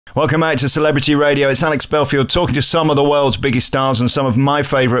Welcome back to Celebrity Radio. It's Alex Belfield talking to some of the world's biggest stars and some of my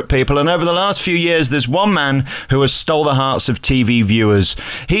favourite people. And over the last few years, there's one man who has stole the hearts of TV viewers.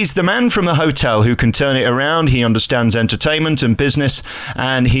 He's the man from the hotel who can turn it around. He understands entertainment and business,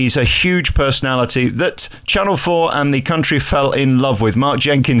 and he's a huge personality that Channel 4 and the country fell in love with. Mark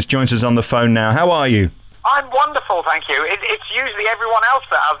Jenkins joins us on the phone now. How are you? I'm wonderful, thank you. It's usually everyone else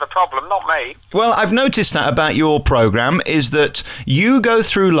that has the problem, not me. Well, I've noticed that about your programme, is that you go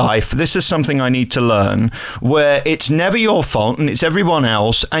through life, this is something I need to learn, where it's never your fault and it's everyone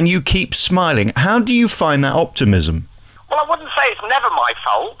else, and you keep smiling. How do you find that optimism? Well, I wouldn't say it's never my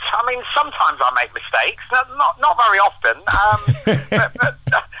fault. I mean, sometimes I make mistakes, not very often.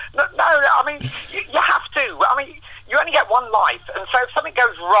 No, I mean, you have to. I mean, you only get one life, and so if something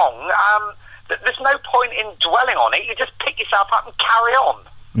goes wrong, there's no point in dwelling on it. You just pick yourself up and carry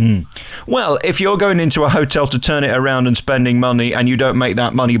on. Well, if you're going into a hotel to turn it around and spending money and you don't make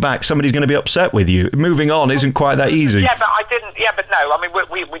that money back, somebody's going to be upset with you. Moving on isn't quite that easy. Yeah, but I didn't. Yeah, but no. I mean,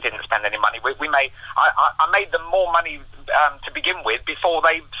 we didn't spend any money. I made them more money to begin with before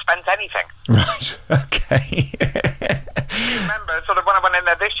they spent anything. Right. Okay. Remember, sort of when I went in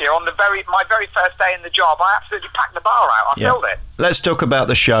there this year, on my very first day in the job, I absolutely packed the bar out. I filled it. Let's talk about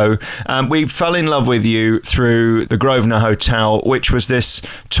the show. We fell in love with you through the Grosvenor Hotel, which was this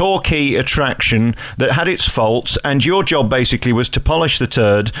torquay attraction that had its faults, and your job basically was to polish the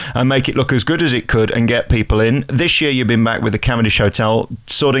turd and make it look as good as it could and get people in. This year you've been back with the Cavendish Hotel,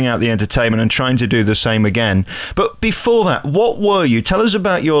 sorting out the entertainment and trying to do the same again. But before that, what were you? Tell us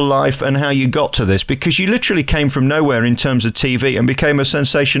about your life and how you got to this, because you literally came from nowhere in terms of TV and became a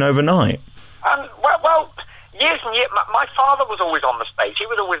sensation overnight. Well, years and years, my father was always on the stage. He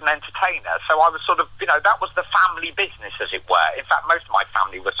was always an entertainer, so I was sort of, that was the family business, as it were. In fact, most of my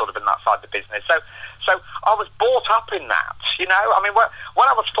family were sort of in that side of the business. So I was brought up in that, I mean, when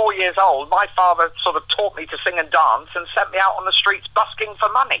I was 4 years old, my father sort of taught me to sing and dance and sent me out on the streets busking for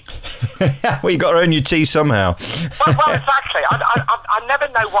money. Well, you got to earn your tea somehow. Well, exactly. I never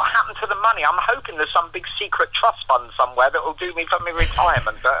know what happened to the money. I'm hoping there's some big secret trust fund somewhere that will do me for my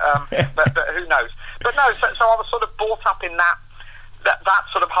retirement, but who knows? But no, so I was sort of brought up in that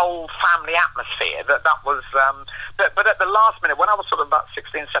sort of whole family atmosphere. That was, but at the last minute, when I was sort of about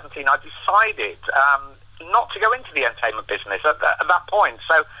 16, 17, I decided not to go into the entertainment business at that point.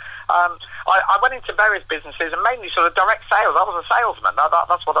 So I went into various businesses and mainly sort of direct sales. I was a salesman.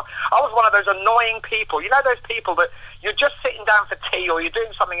 That's what I was one of those annoying people. Those people that you're just sitting down for tea or you're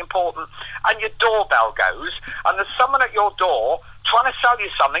doing something important and your doorbell goes and there's someone at your door trying to sell you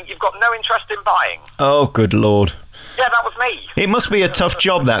something you've got no interest in buying. Oh, good Lord. Yeah, that was me. It must be a tough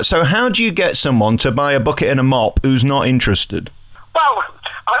job, that. So how do you get someone to buy a bucket and a mop who's not interested? Well,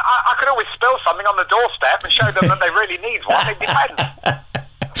 I could always spill something on the doorstep and show them that they really need one. It depends.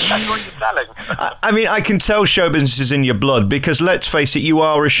 That's what you're selling. I mean, I can tell show business is in your blood because, let's face it, you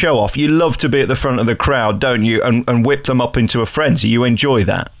are a show-off. You love to be at the front of the crowd, don't you, and whip them up into a frenzy. You enjoy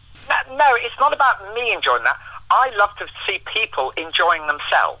that. No, it's not about me enjoying that. I love to see people enjoying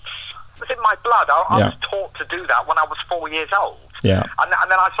themselves. It was in my blood. I was taught to do that when I was 4 years old. Yeah.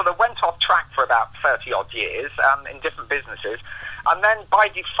 And then I sort of went off track for about 30-odd years in different businesses. And then by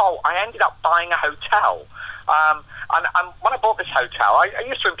default, I ended up buying a hotel. And when I bought this hotel, I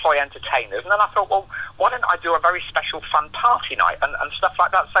used to employ entertainers. And then I thought, well, why don't I do a very special fun party night and stuff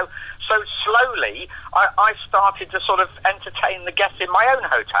like that? So slowly, I started to sort of entertain the guests in my own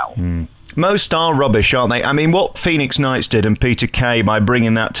hotel. Most are rubbish, aren't they? I mean, what Phoenix Nights did and Peter Kay by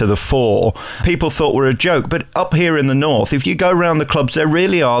bringing that to the fore, people thought were a joke. But up here in the north, if you go around the clubs, there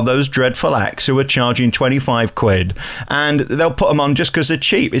really are those dreadful acts who are charging 25 quid and they'll put them on just because they're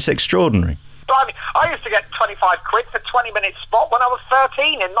cheap. It's extraordinary. I mean, I used to get 25 quid for 20-minute spot when I was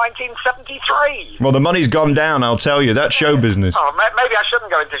 13 in 1973. Well, the money's gone down, I'll tell you. That's show business. Oh, maybe I shouldn't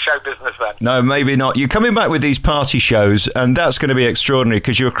go into show business then. No, maybe not. You're coming back with these party shows, and that's going to be extraordinary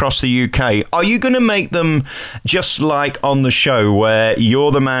because you're across the UK. Are you going to make them just like on the show where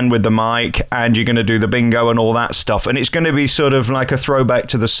you're the man with the mic and you're going to do the bingo and all that stuff, and it's going to be sort of like a throwback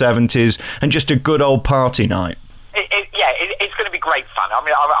to the 70s and just a good old party night? It's going to be great fun. I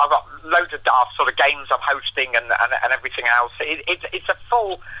mean, I've got loads of daft sort of games I'm hosting and everything else. It's a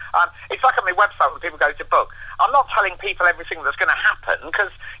full... it's like on my website when people go to book. I'm not telling people everything that's going to happen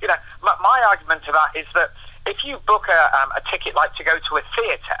because, my argument to that is that if you book a ticket like to go to a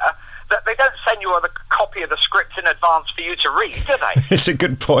theatre, that they don't send you a copy of the script in advance for you to read, do they? It's a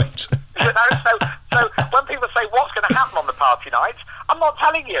good point. So when people say, what's going to happen on the party night, I'm not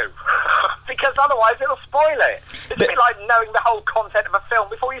telling you, because otherwise it'll spoil it. It's a bit like knowing the whole content of a film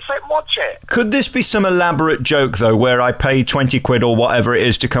before you sit and watch it. Could this be some elaborate joke, though, where I pay 20 quid or whatever it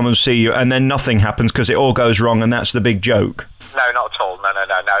is to come and see you, and then nothing happens because it all goes wrong, and that's the big joke? No, not at all. No.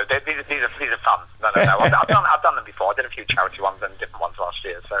 These are fun. No. I've done them before. I did a few charity ones and different ones last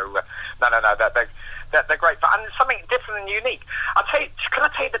year. So no. They're great fun and something different and unique. Can I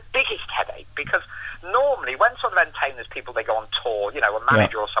tell you the biggest headache? Because normally when sort of entertainers, people, they go on tour, a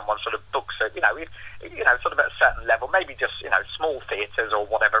manager or someone sort of books it, sort of at a certain level, maybe just small theatres or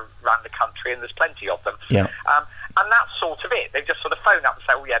whatever around the country, and there's plenty of them. Yeah. And that's sort of it. They just sort of phone up and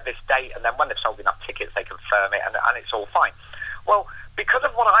say, this date, and then when they've sold enough tickets, they confirm it, and it's all fine. Well, because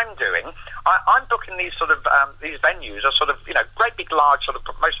of what I'm doing, I'm booking these sort of these venues are sort of great big large sort of,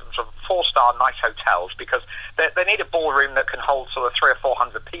 most of them sort of 4-star nice hotels, because they need a ballroom that can hold sort of 300 or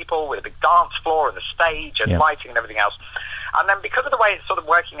 400 people with a big dance floor and a stage and lighting and everything else. And then because of the way it's sort of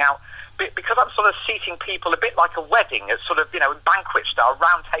working out, because I'm sort of seating people a bit like a wedding, it's sort of, banquet style,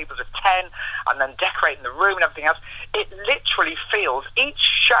 round tables of 10, and then decorating the room and everything else, it literally feels, each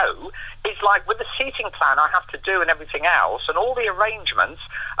show is like, with the seating plan I have to do and everything else, and all the arrangements,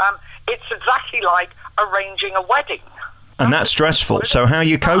 it's exactly like arranging a wedding. And that's stressful. So how are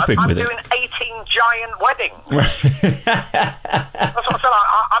you coping with it? I'm doing 18 giant weddings. That's what I said.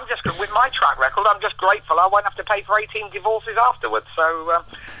 I'm just, with my track record, I'm just grateful I won't have to pay for 18 divorces afterwards. So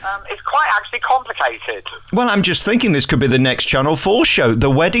it's quite actually complicated. Well, I'm just thinking this could be the next Channel 4 show,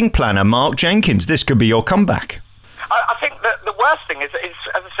 The Wedding Planner, Mark Jenkins. This could be your comeback. I think that the worst thing is,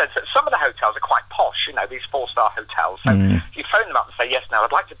 as I said, some of the hotels are quite posh, these 4-star hotels. So you phone them up and say, yes, now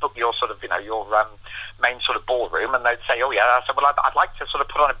I'd like to book your sort of, your main sort of ballroom, and they'd say, oh yeah. I said, well, I'd like to sort of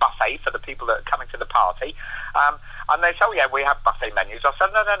put on a buffet for the people that are coming to the party. And they say, oh yeah, we have buffet menus. I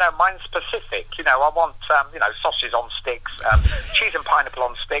said, no, mine's specific. I want, sausages on sticks, cheese and pineapple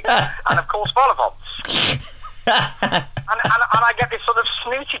on sticks, and of course, vol au vents. and I get this sort of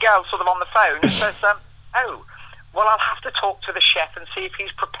snooty girl sort of on the phone who says, oh, well, I'll have to talk to the chef and see if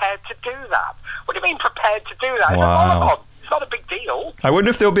he's prepared to do that. What do you mean prepared to do that? Wow. It's not a big deal. I wonder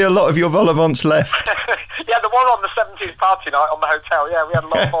if there'll be a lot of your vol au vents left. Yeah, the one on the 70s party night on the hotel, yeah, we had a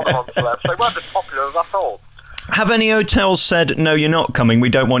lot of vol au vents left. So they weren't as popular as I thought. Have any hotels said, no, you're not coming, we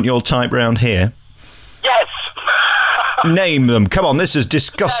don't want your type round here? Yes. Name them. Come on, this is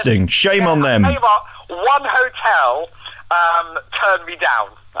disgusting. Yes. Shame on them. I'll tell you what, one hotel turned me down.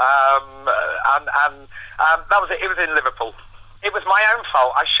 And that was it. It was in Liverpool. It was my own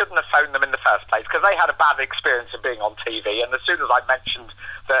fault. I shouldn't have phoned them in the first place, because they had a bad experience of being on TV. And as soon as I mentioned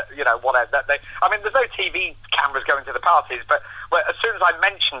that, there's no TV cameras going to the parties, but as soon as I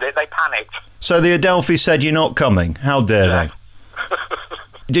mentioned it, they panicked. So the Adelphi said you're not coming. How dare they?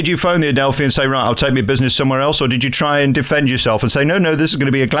 Did you phone the Adelphi and say, right, I'll take my business somewhere else, or did you try and defend yourself and say, no, this is going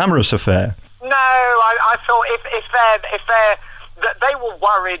to be a glamorous affair? No, I thought if they were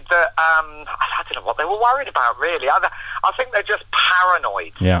worried that I don't know what they were worried about, really. I think they're just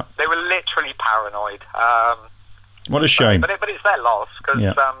paranoid. Yeah, they were literally paranoid. What a shame. But it's their loss, because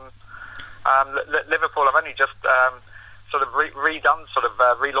Liverpool have only just sort of relaunched sort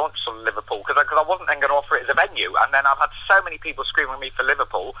of Liverpool, because I wasn't then going to offer it as a venue, and then I've had so many people screaming at me for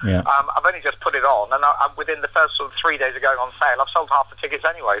Liverpool. Yeah. I've only just put it on, and within the first sort of 3 days of going on sale, I've sold half the tickets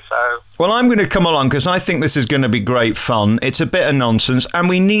anyway. So, well, I'm going to come along because I think this is going to be great fun. It's a bit of nonsense, and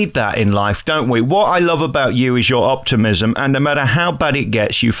we need that in life, don't we? What I love about you is your optimism, and no matter how bad it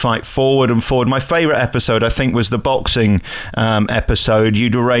gets, you fight forward and forward. My favourite episode, I think, was the boxing episode.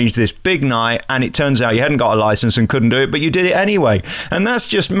 You'd arranged this big night, and it turns out you hadn't got a licence and couldn't do it, but you did it anyway. And that's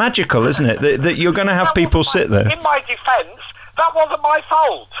just magical, isn't it? That you're going to have people sit there. In my defence, that wasn't my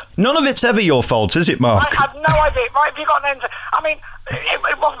fault. None of it's ever your fault, is it, Mark? I had no idea. Right, have you got an answer? I mean,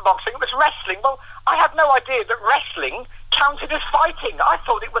 it wasn't boxing, it was wrestling. Well, I had no idea that wrestling counted as fighting. I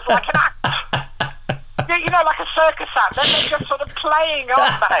thought it was like an act. Like a circus act. Then they're just sort of playing,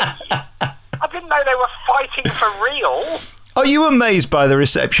 aren't they? I didn't know they were fighting for real. Are you amazed by the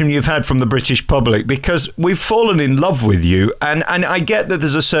reception you've had from the British public? Because we've fallen in love with you, and I get that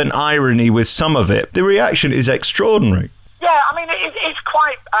there's a certain irony with some of it. The reaction is extraordinary. Yeah, I mean, it's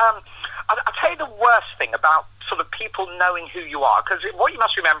quite... I'll tell you the worst thing about sort of people knowing who you are, because what you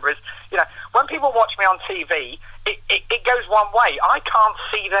must remember is, when people watch me on TV, it goes one way. I can't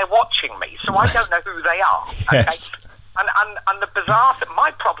see they're watching me, so I don't know who they are. Okay? Yes. And the bizarre thing,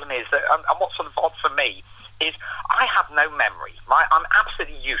 my problem is that, and what's sort of odd for me, is I have no memory, right? I'm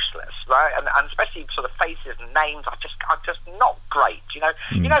absolutely useless, right? And especially sort of faces and names, I'm just not great,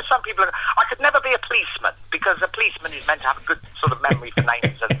 some people, I could never be a policeman, because a policeman is meant to have a good sort of memory for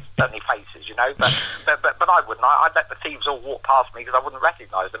names and certainly faces, but I'd let the thieves all walk past me because I wouldn't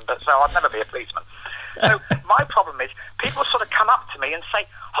recognise them, but so I'd never be a policeman. So my problem is people sort of come up to me and say,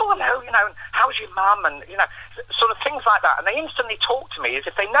 oh, hello, how's your mum, and, sort of things like that, and they instantly talk to me as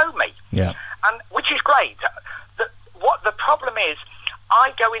if they know me. Yeah. And which is great. What the problem is,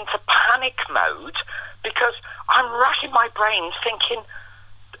 I go into panic mode because I'm racking my brains thinking,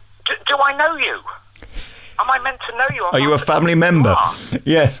 do I know you? Am I meant to know you? Are you a family member?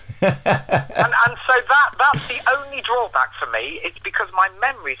 Yes. and so that's the only drawback for me. It's because my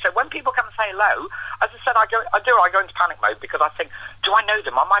memory. So when people come and say hello, as I said, I go into panic mode because I think, do I know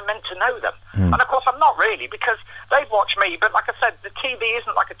them? Am I meant to know them? And of course I'm not really, because they've watched me. But like I said, the TV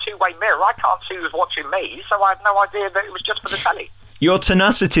isn't like a two-way mirror. I can't see who's watching me, so I have no idea that it was just for the telly. Your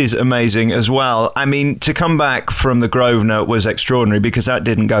tenacity is amazing as well. I mean, to come back from the Grosvenor was extraordinary because that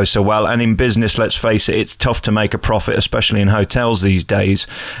didn't go so well. And in business, let's face it, it's tough to make a profit, especially in hotels these days.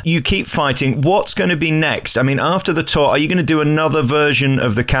 You keep fighting. What's going to be next? I mean, after the tour, are you going to do another version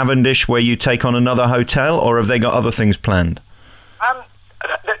of the Cavendish where you take on another hotel, or have they got other things planned?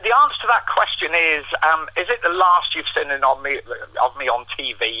 The answer to that question is it the last you've seen of me on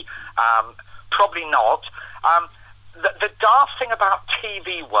TV? Probably not. The daft thing about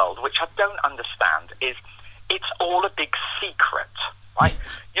TV world, which I don't understand, is it's all a big secret, right?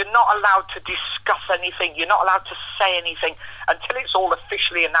 You're not allowed to discuss anything. You're not allowed to say anything until it's all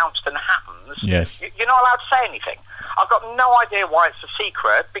officially announced and happens. Yes. You're not allowed to say anything. I've got no idea why it's a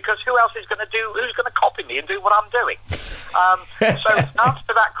secret, because who's going to copy me and do what I'm doing? So in answer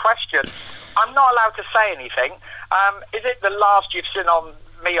to that question, I'm not allowed to say anything. Is it the last you've seen on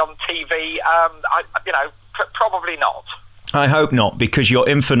me on TV? Probably not. I hope not, because you're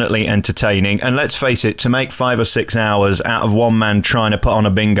infinitely entertaining. And let's face it, to make 5 or 6 hours out of one man trying to put on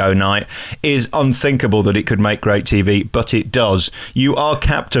a bingo night is unthinkable that it could make great TV, but it does. You are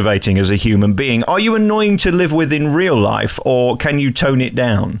captivating as a human being. Are you annoying to live with in real life, or can you tone it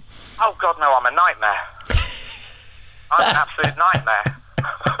down? Oh, God, no, I'm a nightmare. I'm an absolute nightmare.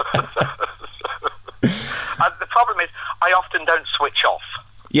 The problem is I often don't switch off.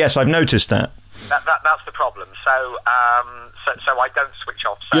 Yes, I've noticed that. That's the problem. So I don't switch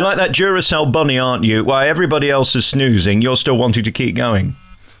off. So. You're like that Duracell bunny, aren't you? While everybody else is snoozing, you're still wanting to keep going.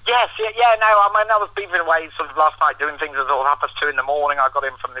 Yes, yeah, no. I mean, I was beavering away sort of last night doing things at 2:30 in the morning. I got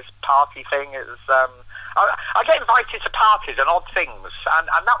in from this party thing. It was I get invited to parties and odd things,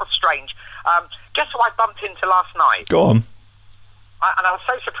 and that was strange. Guess who I bumped into last night? Go on. And I was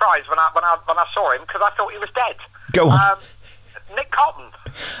so surprised when I saw him, because I thought he was dead. Go on. Nick Cotton.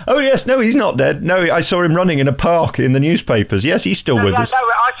 Oh, yes. No, he's not dead. No, I saw him running in a park in the newspapers. Yes, he's still with us. No,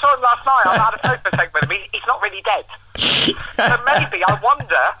 I saw him last night. I had a photo taken with him. He's not really dead. So maybe, I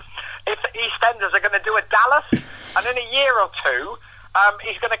wonder if the EastEnders are going to do a Dallas, and in a year or two,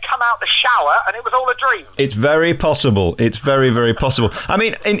 he's going to come out the shower and it was all a dream. It's very possible. It's very, very possible. I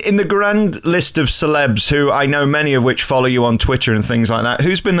mean, in the grand list of celebs, who I know many of which follow you on Twitter and things like that,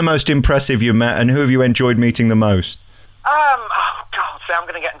 who's been the most impressive you've met, and who have you enjoyed meeting the most? Oh, God, see, I'm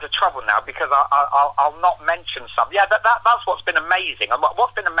going to get into trouble now because I'll not mention some. Yeah, that's what's been amazing. And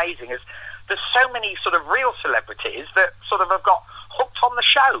what's been amazing is there's so many sort of real celebrities that sort of have got hooked on the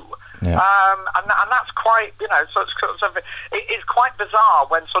show. Yeah. And that's quite, it's quite bizarre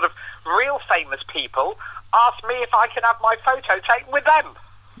when sort of real famous people ask me if I can have my photo taken with them.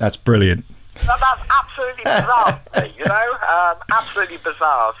 That's brilliant. That's absolutely bizarre, absolutely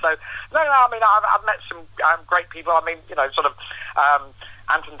bizarre. So, no, I mean, I've met some great people. I mean,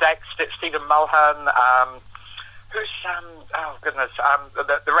 Anton Dex, Stephen Mulhern, who's,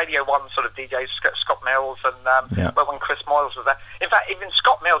 the Radio 1 sort of DJ, Scott Mills, and when Chris Moyles was there. In fact, even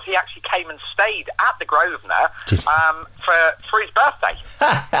Scott Mills, he actually came and stayed at the Grosvenor for his birthday.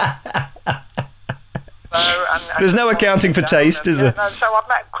 There's no accounting for taste, is there? So I've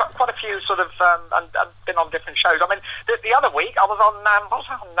met quite a few sort of, and been on different shows. I mean, the other week I was on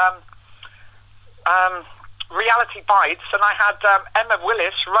Reality Bites, and I had Emma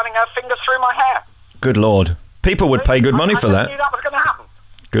Willis running her fingers through my hair. Good Lord. People would pay good money for that. I knew that was going to happen.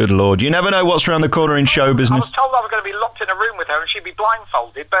 Good Lord. You never know what's around the corner in show business. I was told I was going to be locked in a room with her and she'd be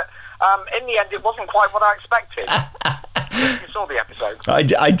blindfolded, but in the end it wasn't quite what I expected. You saw the episode.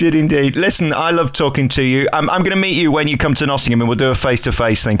 I did indeed. Listen, I love talking to you. I'm going to meet you when you come to Nottingham, and we'll do a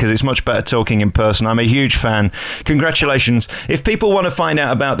face-to-face thing, because it's much better talking in person. I'm a huge fan. Congratulations. If people want to find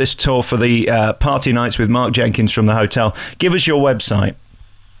out about this tour for the party nights with Mark Jenkins from the hotel, give us your website.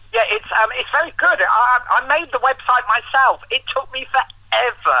 Yeah, it's very good. I made the website myself. It took me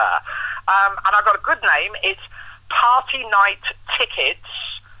forever. And I've got a good name. It's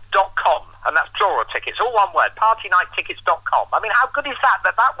partynighttickets.com. And that's plural tickets, all one word, partynighttickets.com. I mean, how good is that?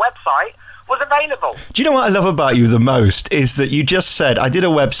 That website was available. Do you know what I love about you the most is that you just said, I did a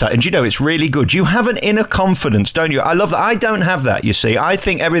website, and you know, it's really good. You have an inner confidence, don't you? I love that. I don't have that, you see. I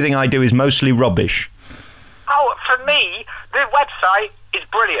think everything I do is mostly rubbish. Oh, for me, the website is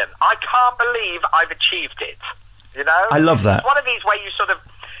brilliant. I can't believe I've achieved it, you know? I love that. It's one of these where you sort of,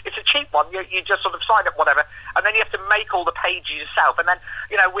 it's a cheap one, you just sort of sign up, whatever, and then you have to make all the pages yourself. And then,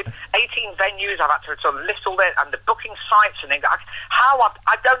 you know, with 18 venues, I've had to sort of list all it, and the booking sites, and things.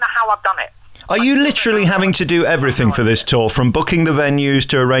 I don't know how I've done it. Are you literally having to do everything for this tour, from booking the venues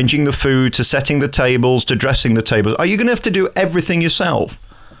to arranging the food to setting the tables to dressing the tables? Are you going to have to do everything yourself?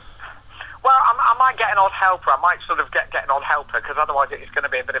 Well, I might get an odd helper. I might sort of get an odd helper, because otherwise it's going to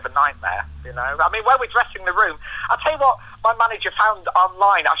be a bit of a nightmare, you know. I mean, when we're dressing the room, I'll tell you what my manager found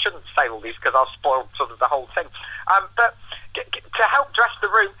online. I shouldn't say all these because I'll spoil sort of the whole thing. But to help dress the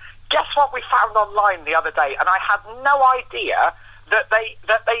room, guess what we found online the other day? And I had no idea that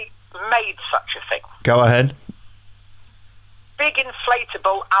they made such a thing. Go ahead. Big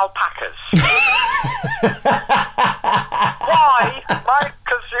inflatable alpacas. Why?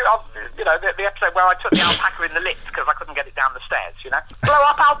 Because, you know, the episode where I took the alpaca in the lift because I couldn't get it down the stairs, you know? Blow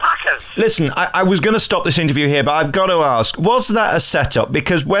up alpacas. Listen, I was going to stop this interview here, but I've got to ask, was that a setup?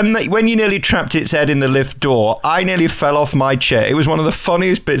 Because when you nearly trapped its head in the lift door, I nearly fell off my chair. It was one of the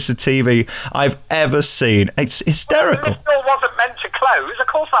funniest bits of TV I've ever seen. It's hysterical. Well, the lift door wasn't meant to close. Of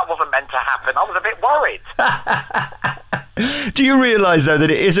course that wasn't meant to happen. I was a bit worried. Do you realise, though, that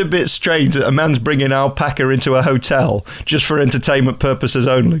it is a bit strange that a man's bringing alpaca into a hotel just for entertainment purposes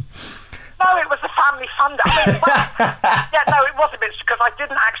only? No, it was the family fund. I mean, well, it was a bit, because I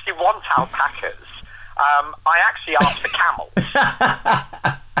didn't actually want alpacas. I actually asked for camels.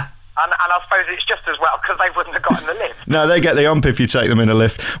 And I suppose it's just as well, because they wouldn't have got in the lift. No, they get the ump if you take them in a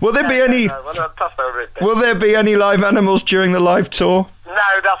lift. Will there be any? Will there be any live animals during the live tour?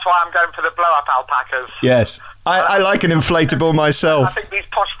 No, that's why I'm going for the blow-up alpacas. Yes. I like an inflatable myself. I think these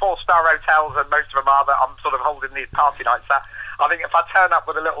posh 4-star hotels, and most of them are, that I'm sort of holding these party nights at, I think if I turn up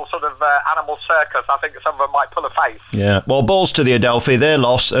with a little sort of animal circus, I think some of them might pull a face. Yeah, well, balls to the Adelphi, their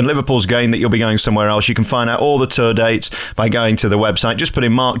loss, and Liverpool's gain that you'll be going somewhere else. You can find out all the tour dates by going to the website. Just put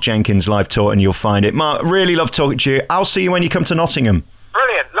in Mark Jenkins live tour and you'll find it. Mark, really love talking to you. I'll see you when you come to Nottingham.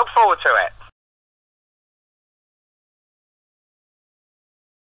 Brilliant. Look forward to it.